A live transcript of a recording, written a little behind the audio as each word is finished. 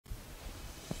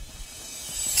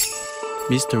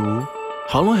Mr. Wu,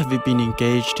 how long have you been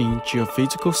engaged in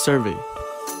geophysical survey?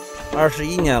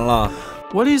 21年了。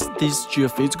What is this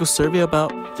geophysical survey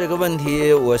about? 这个问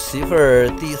题，我媳妇儿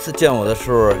第一次见我的时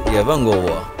候也问过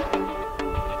我。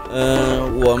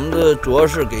我们的主要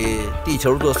是给地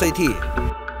球做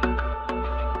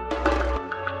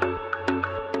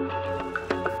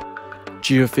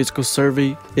CT。Geophysical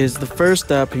survey is the first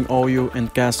step in oil and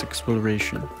gas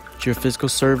exploration. Geophysical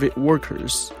survey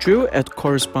workers drill at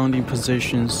corresponding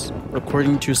positions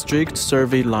according to strict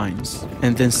survey lines,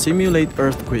 and then simulate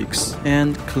earthquakes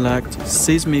and collect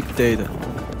seismic data.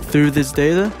 Through this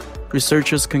data,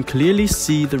 researchers can clearly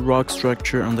see the rock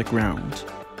structure on the ground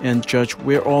and judge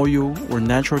where oil or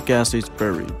natural gas is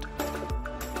buried.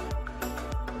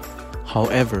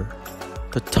 However,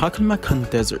 the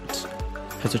Taklimakan Desert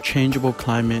has a changeable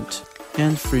climate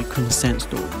and frequent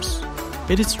sandstorms.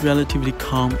 It is relatively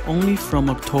calm only from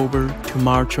October to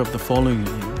March of the following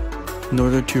year. In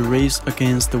order to race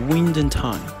against the wind and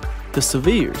time, the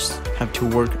surveyors have to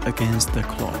work against the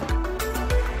clock.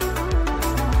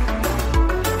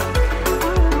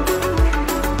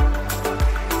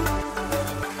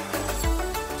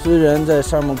 虽然在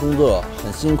沙漠工作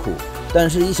很辛苦，但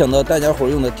是一想到大家伙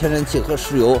用的天然气和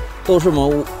石油都是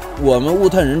我们乌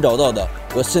坦人找到的，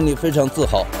我心里非常自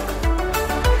豪。